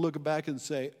 people can look back and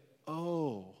say,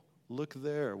 oh, look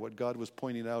there, what God was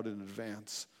pointing out in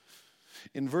advance.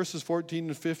 In verses 14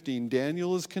 and 15,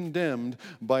 Daniel is condemned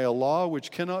by a law which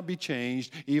cannot be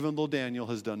changed, even though Daniel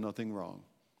has done nothing wrong.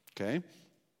 Okay?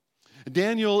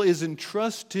 Daniel is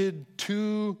entrusted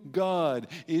to God.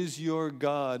 Is your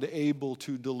God able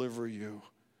to deliver you?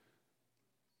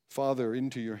 Father,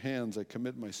 into your hands I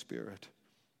commit my spirit.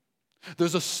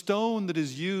 There's a stone that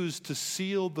is used to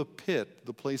seal the pit,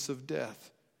 the place of death.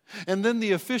 And then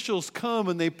the officials come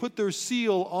and they put their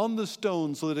seal on the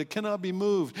stone so that it cannot be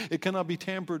moved, it cannot be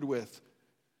tampered with.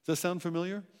 Does that sound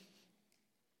familiar?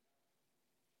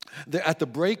 At the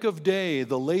break of day, at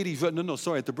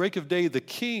the break of day, the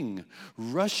king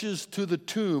rushes to the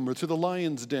tomb or to the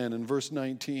lion's den in verse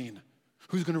 19.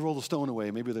 Who's going to roll the stone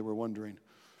away? Maybe they were wondering.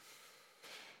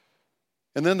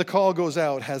 And then the call goes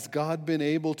out, has God been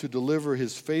able to deliver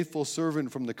his faithful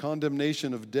servant from the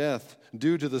condemnation of death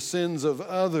due to the sins of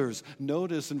others?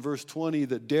 Notice in verse 20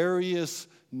 that Darius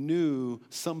knew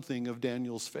something of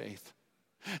Daniel's faith.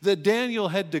 That Daniel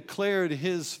had declared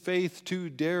his faith to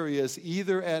Darius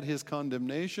either at his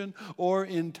condemnation or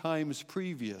in times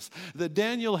previous. That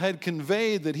Daniel had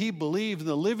conveyed that he believed in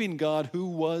the living God who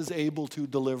was able to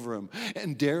deliver him.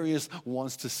 And Darius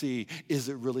wants to see, is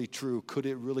it really true? Could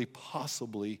it really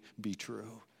possibly be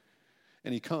true?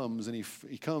 And he comes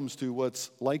to what's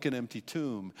like an empty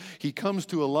tomb. He comes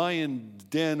to a lion's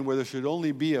den where there should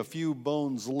only be a few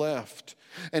bones left.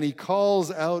 And he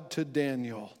calls out to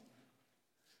Daniel.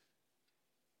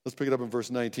 Let's pick it up in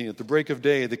verse 19. At the break of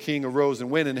day, the king arose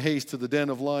and went in haste to the den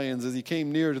of lions. As he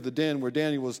came near to the den where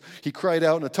Daniel was, he cried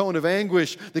out in a tone of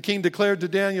anguish. The king declared to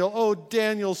Daniel, "O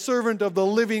Daniel, servant of the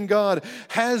living God,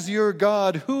 has your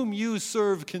God, whom you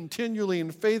serve continually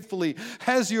and faithfully,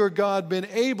 has your God been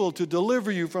able to deliver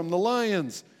you from the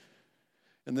lions?"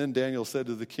 And then Daniel said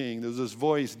to the king, there's this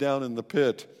voice down in the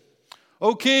pit,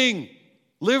 "O king,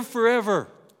 live forever.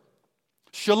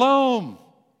 Shalom.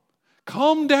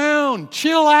 Calm down.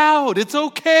 Chill out. It's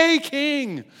okay,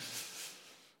 king."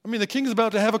 I mean, the king's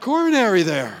about to have a coronary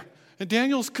there. And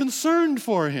Daniel's concerned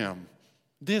for him.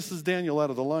 This is Daniel out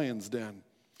of the lion's den.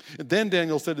 And then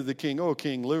Daniel said to the king, "O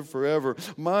king, live forever.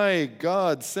 My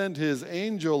God sent his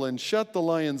angel and shut the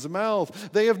lion's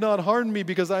mouth. They have not harmed me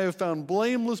because I have found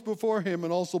blameless before him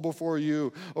and also before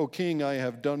you. O king, I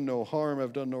have done no harm, I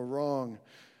have done no wrong."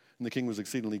 And the king was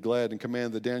exceedingly glad and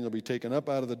commanded that Daniel be taken up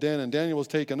out of the den. And Daniel was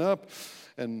taken up,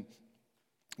 and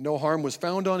no harm was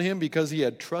found on him because he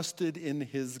had trusted in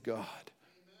his God.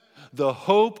 The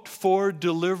hoped for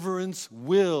deliverance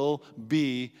will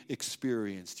be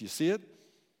experienced. You see it?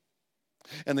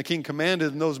 And the king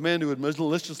commanded, and those men who had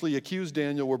maliciously accused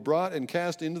Daniel were brought and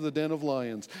cast into the den of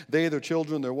lions. They, their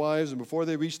children, their wives, and before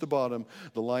they reached the bottom,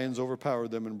 the lions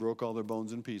overpowered them and broke all their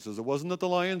bones in pieces. It wasn't that the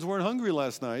lions weren't hungry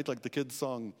last night, like the kids'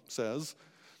 song says.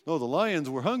 No, the lions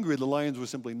were hungry. The lions were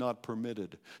simply not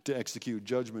permitted to execute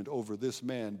judgment over this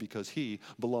man because he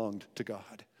belonged to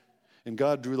God. And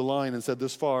God drew the line and said,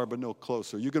 "This far, but no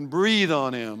closer. You can breathe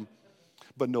on him,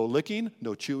 but no licking,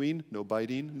 no chewing, no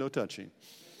biting, no touching."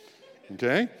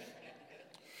 Okay?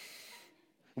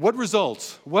 What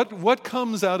results? What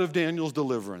comes out of Daniel's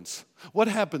deliverance? What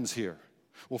happens here?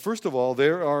 Well, first of all,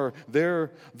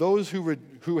 those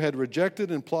who had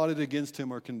rejected and plotted against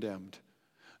him are condemned.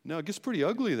 Now, it gets pretty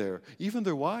ugly there. Even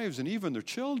their wives and even their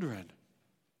children.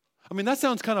 I mean, that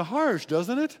sounds kind of harsh,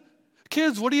 doesn't it?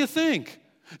 Kids, what do you think?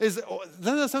 Doesn't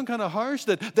that sound kind of harsh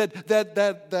that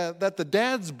the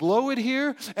dads blow it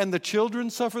here and the children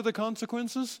suffer the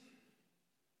consequences?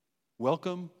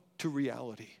 Welcome to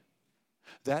reality.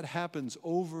 That happens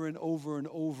over and over and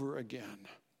over again.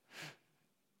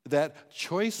 That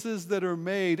choices that are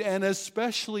made, and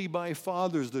especially by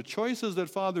fathers, the choices that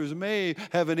fathers make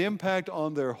have an impact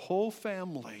on their whole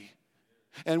family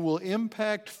and will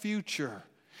impact future,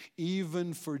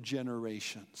 even for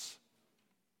generations.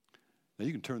 Now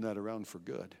you can turn that around for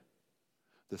good.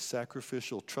 The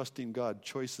sacrificial, trusting God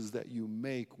choices that you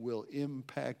make will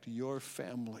impact your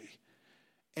family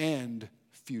and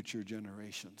future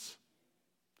generations.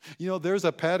 You know, there's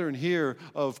a pattern here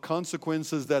of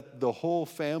consequences that the whole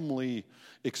family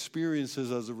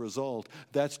experiences as a result.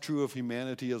 That's true of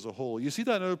humanity as a whole. You see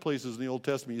that in other places in the Old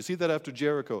Testament. You see that after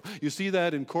Jericho. You see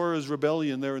that in Korah's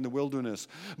rebellion there in the wilderness.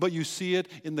 But you see it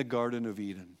in the Garden of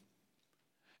Eden.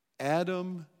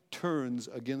 Adam turns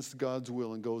against God's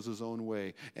will and goes his own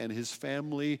way. And his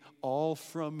family, all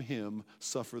from him,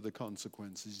 suffer the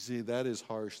consequences. You see, that is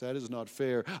harsh. That is not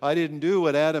fair. I didn't do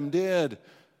what Adam did.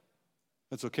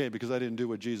 That's okay, because I didn't do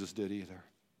what Jesus did either.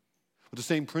 But the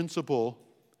same principle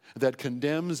that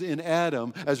condemns in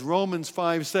Adam, as Romans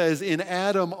 5 says, in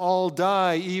Adam all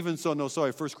die, even so,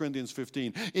 1 Corinthians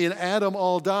 15. In Adam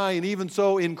all die, and even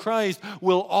so in Christ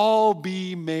will all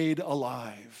be made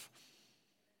alive.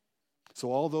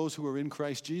 So all those who are in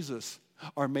Christ Jesus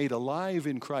are made alive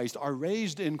in Christ, are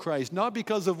raised in Christ, not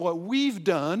because of what we've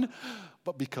done,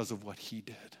 but because of what he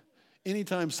did.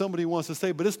 Anytime somebody wants to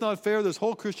say, but it's not fair, this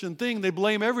whole Christian thing, they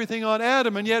blame everything on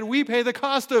Adam, and yet we pay the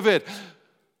cost of it.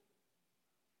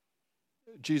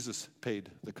 Jesus paid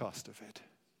the cost of it.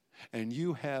 And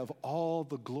you have all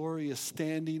the glorious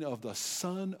standing of the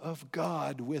Son of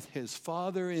God with his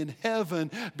Father in heaven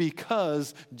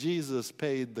because Jesus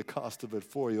paid the cost of it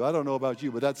for you. I don't know about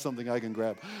you, but that's something I can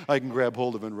grab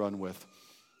hold of and run with.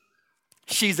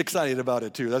 She's excited about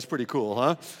it too. That's pretty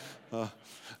cool, huh?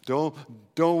 Don't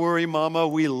worry, Mama.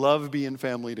 We love being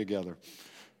family together.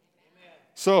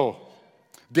 So,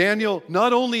 Daniel,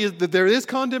 not only is that there is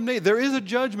condemnation, there is a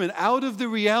judgment out of the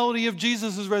reality of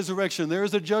Jesus' resurrection. There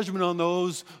is a judgment on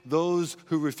those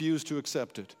who refuse to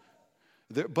accept it.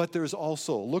 But there's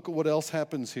also, look at what else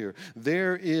happens here.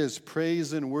 There is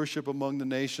praise and worship among the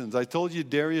nations. I told you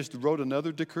Darius wrote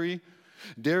another decree.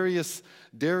 Darius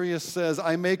says,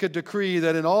 I make a decree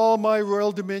that in all my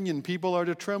royal dominion people are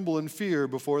to tremble and fear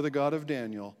before the God of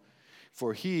Daniel.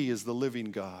 For he is the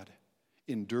living God,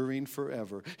 enduring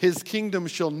forever. His kingdom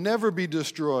shall never be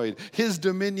destroyed. His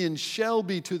dominion shall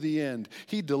be to the end.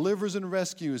 He delivers and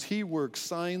rescues. He works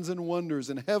signs and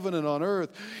wonders in heaven and on earth.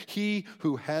 He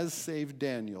who has saved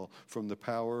Daniel from the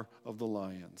power of the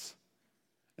lions.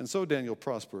 And so Daniel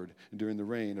prospered during the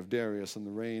reign of Darius and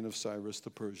the reign of Cyrus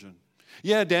the Persian.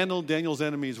 Yeah, Daniel's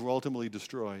enemies were ultimately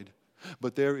destroyed.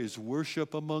 But there is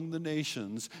worship among the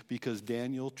nations because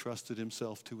Daniel trusted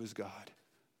himself to his God.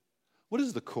 What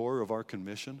is the core of our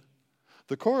commission?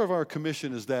 The core of our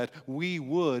commission is that we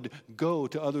would go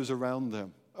to others around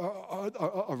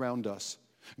us.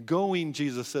 Going,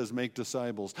 Jesus says, make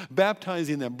disciples,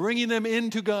 baptizing them, bringing them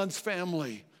into God's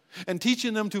family, and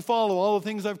teaching them to follow all the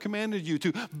things I've commanded you,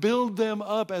 to build them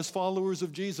up as followers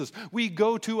of Jesus. We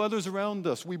go to others around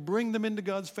us. We bring them into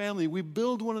God's family. We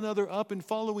build one another up in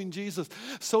following Jesus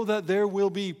so that there will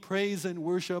be praise and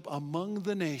worship among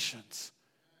the nations.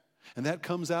 And that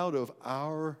comes out of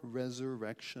our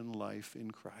resurrection life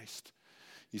in Christ.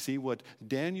 You see, what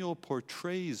Daniel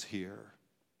portrays here,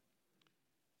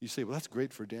 you say, well, that's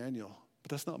great for Daniel. But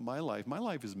that's not my life. My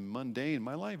life is mundane.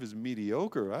 My life is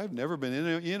mediocre. I've never been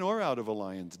in or out of a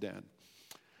lion's den.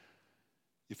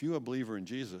 If you're a believer in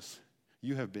Jesus,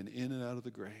 you have been in and out of the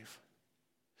grave.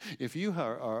 If you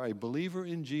are a believer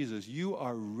in Jesus, you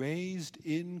are raised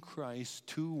in Christ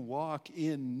to walk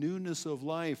in newness of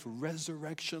life,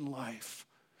 resurrection life.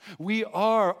 We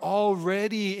are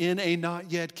already in a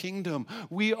not yet kingdom.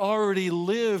 We already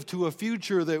live to a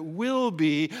future that will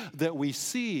be, that we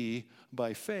see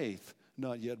by faith,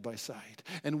 not yet by sight.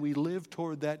 And we live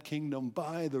toward that kingdom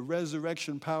by the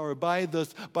resurrection power, by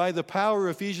the power,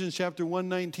 Ephesians chapter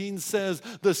 1:19 says,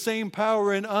 the same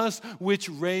power in us which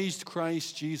raised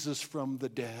Christ Jesus from the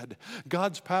dead.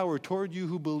 God's power toward you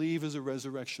who believe is a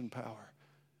resurrection power.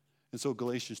 And so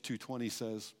Galatians 2:20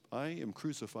 says, I am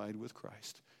crucified with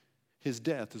Christ. His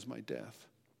death is my death.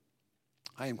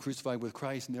 I am crucified with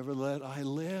Christ, never let I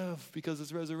live, because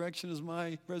his resurrection is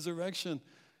my resurrection.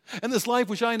 And this life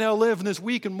which I now live in this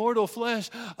weak and mortal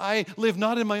flesh, I live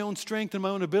not in my own strength and my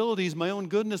own abilities, my own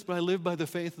goodness, but I live by the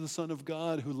faith of the Son of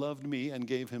God who loved me and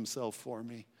gave himself for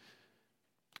me.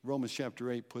 Romans chapter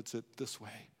 8 puts it this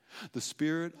way. The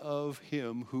Spirit of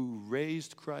him who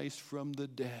raised Christ from the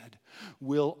dead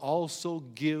will also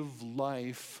give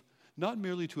life, not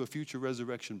merely to a future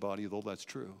resurrection body, though that's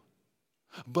true,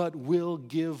 but will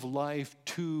give life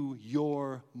to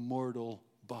your mortal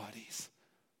bodies.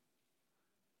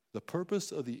 The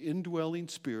purpose of the indwelling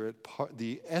Spirit,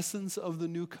 the essence of the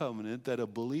new covenant that a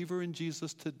believer in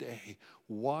Jesus today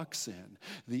walks in,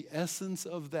 the essence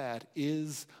of that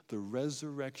is the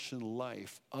resurrection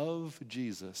life of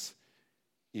Jesus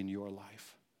in your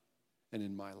life and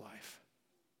in my life.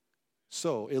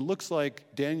 So it looks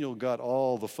like Daniel got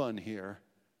all the fun here,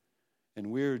 and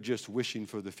we're just wishing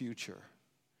for the future.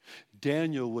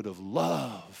 Daniel would have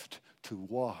loved to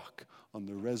walk on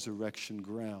the resurrection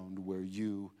ground where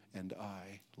you and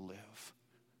I live.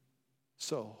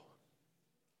 So,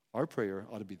 our prayer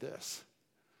ought to be this.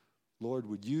 Lord,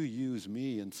 would you use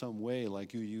me in some way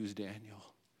like you used Daniel?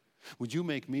 Would you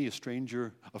make me a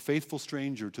stranger, a faithful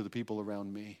stranger to the people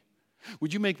around me?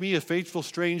 Would you make me a faithful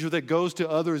stranger that goes to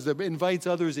others, that invites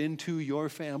others into your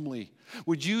family?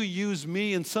 Would you use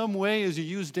me in some way as you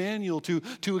used Daniel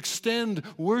to extend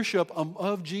worship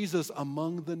of Jesus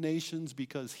among the nations,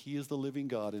 because he is the living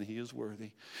God and he is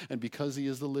worthy. And because he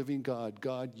is the living God,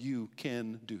 God, you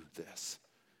can do this,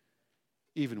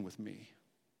 even with me.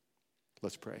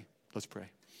 Let's pray. Let's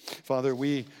pray. Father,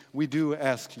 we do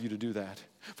ask you to do that.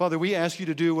 Father, we ask you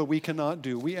to do what we cannot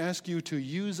do. We ask you to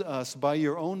use us by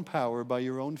your own power, by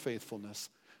your own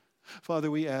faithfulness. Father,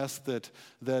 we ask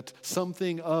that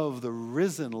something of the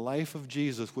risen life of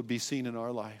Jesus would be seen in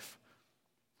our life.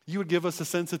 You would give us a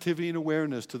sensitivity and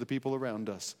awareness to the people around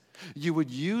us. You would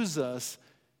use us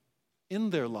in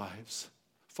their lives,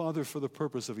 Father, for the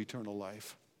purpose of eternal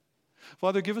life.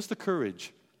 Father, give us the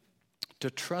courage to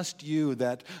trust you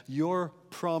that your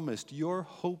promised, your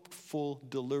hopeful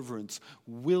deliverance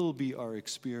will be our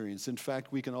experience. In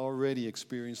fact, we can already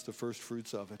experience the first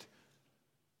fruits of it.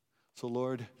 So,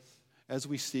 Lord, as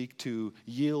we seek to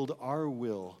yield our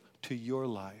will to your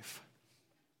life,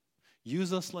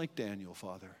 use us like Daniel,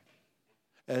 Father,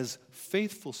 as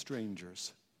faithful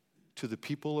strangers to the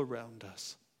people around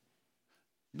us.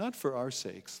 Not for our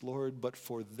sakes, Lord, but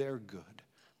for their good.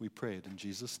 We pray it in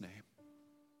Jesus' name.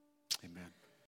 Amen.